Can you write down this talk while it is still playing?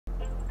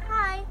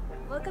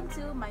welcome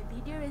to my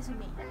video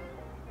resume.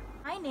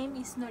 My name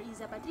is Nur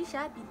Izzah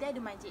Batrisyia Binti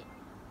Abdul Majid.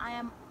 I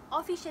am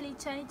officially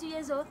 22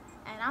 years old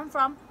and I'm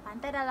from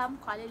Pantai Dalam,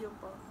 Kuala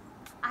Lumpur.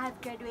 I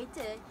have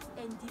graduated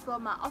in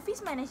Diploma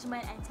Office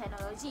Management and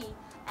Technology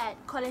at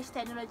College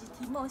Technology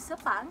Timur,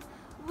 Sepang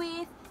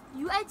with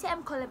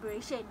UiTM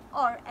collaboration,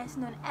 or as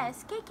known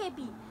as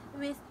KKB,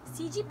 with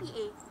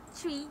CGPA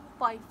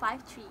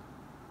 3.53.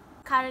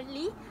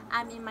 Currently,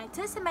 I'm in my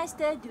third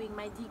semester doing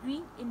my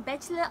degree in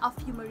Bachelor of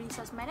Human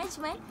Resource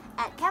Management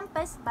at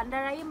campus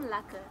Bandaraya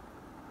Melaka.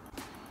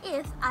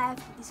 If I have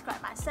to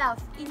describe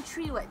myself in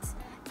 3 words,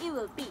 it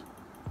will be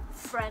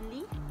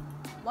friendly,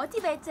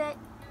 motivated,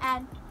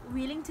 and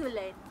willing to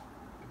learn.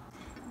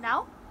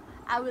 Now,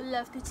 I would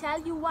love to tell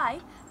you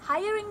why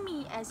hiring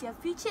me as your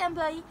future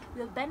employee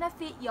will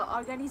benefit your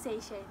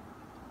organization.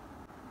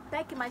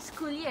 Back in my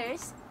school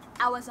years,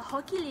 I was a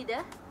hockey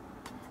leader,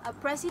 a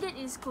president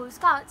in school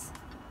scouts,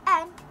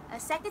 and a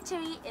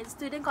secretary in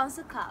student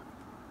council club.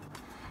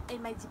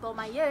 In my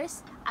diploma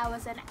years, I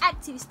was an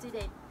active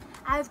student.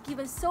 I have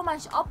given so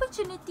much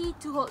opportunity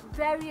to hold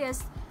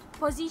various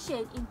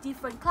positions in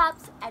different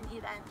clubs and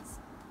events.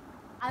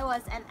 I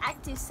was an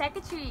active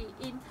secretary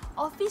in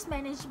Office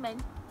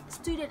Management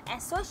Student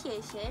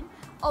Association,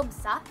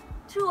 OMSA,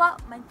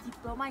 throughout my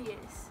diploma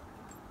years.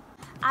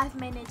 I've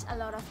managed a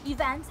lot of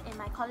events in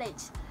my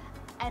college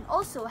and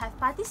also have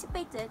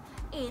participated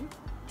in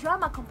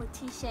drama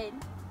competition,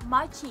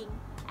 marching,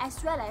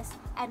 as well as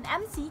an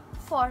MC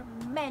for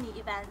many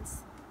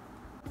events.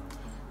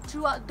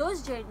 Throughout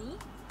those journeys,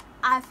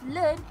 I've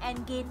learned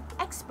and gained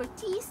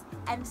expertise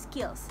and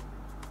skills.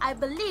 I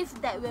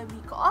believe that when we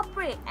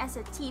cooperate as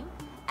a team,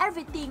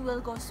 everything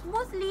will go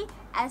smoothly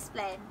as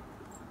planned.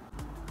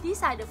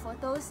 These are the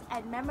photos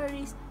and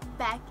memories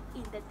back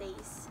in the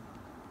days.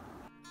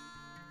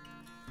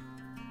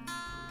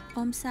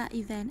 OMSA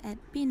event at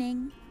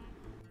Penang,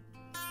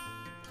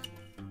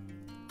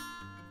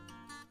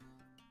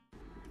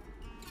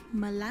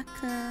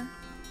 Melaka,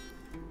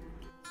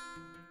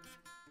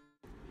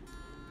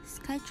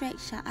 Skytrack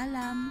Shah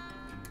Alam,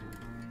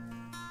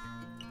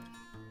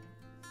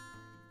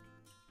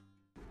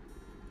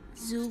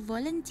 Zoo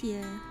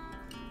Volunteer,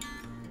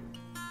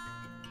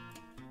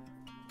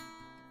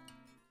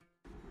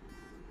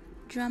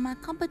 Drama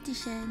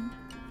Competition,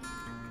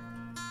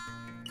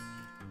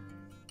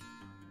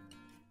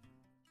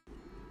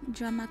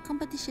 Drama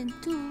Competition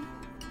 2,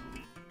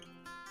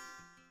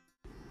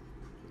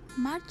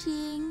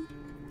 Marching,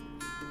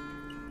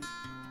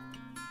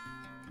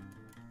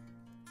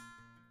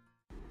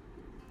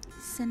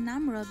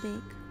 Senam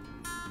Robik,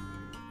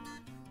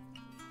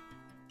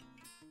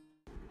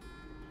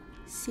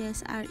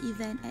 CSR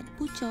event at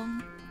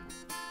Puchong,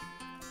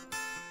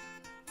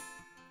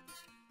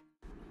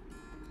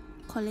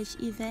 college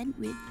event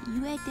with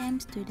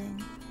UiTM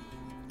student.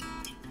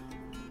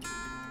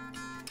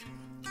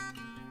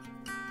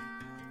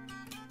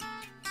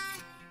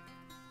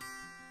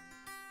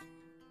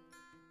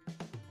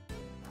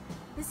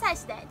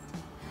 Besides that,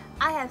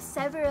 I have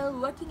several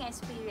working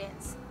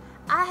experience.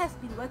 I have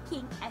been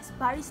working as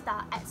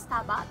barista at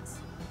Starbucks,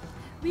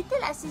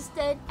 retail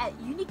assistant at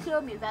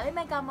Uniqlo Mid Valley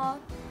Mega Mall,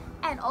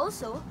 and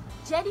also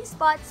Jetty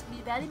Sports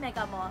Mid Valley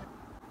Mega Mall.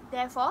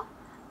 Therefore,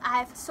 I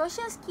have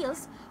social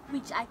skills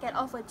which I can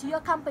offer to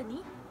your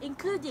company,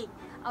 including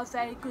a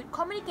very good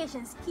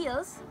communication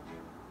skills,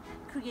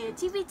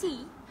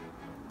 creativity,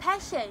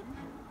 passion,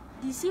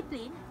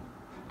 discipline,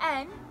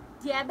 and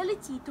the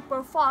ability to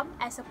perform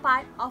as a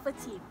part of a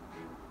team.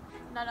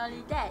 Not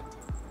only that,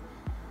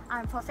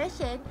 I'm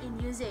proficient in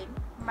using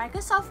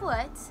Microsoft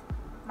Word,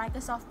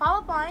 Microsoft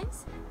PowerPoint,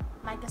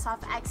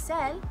 Microsoft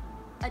Excel,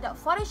 Adobe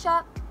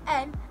Photoshop,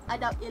 and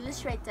Adobe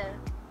Illustrator.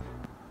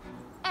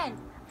 And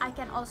I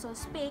can also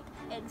speak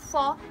in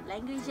 4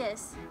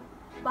 languages: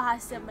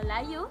 Bahasa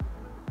Melayu,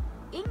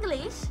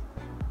 English,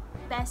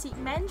 Basic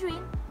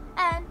Mandarin,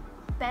 and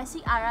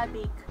Basic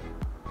Arabic.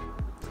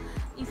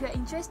 If you're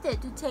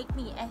interested to take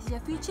me as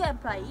your future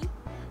employee,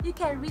 you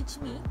can reach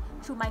me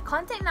through my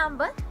contact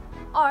number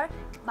or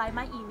by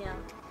my email.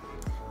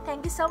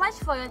 Thank you so much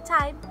for your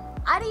time.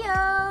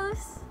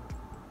 Adios!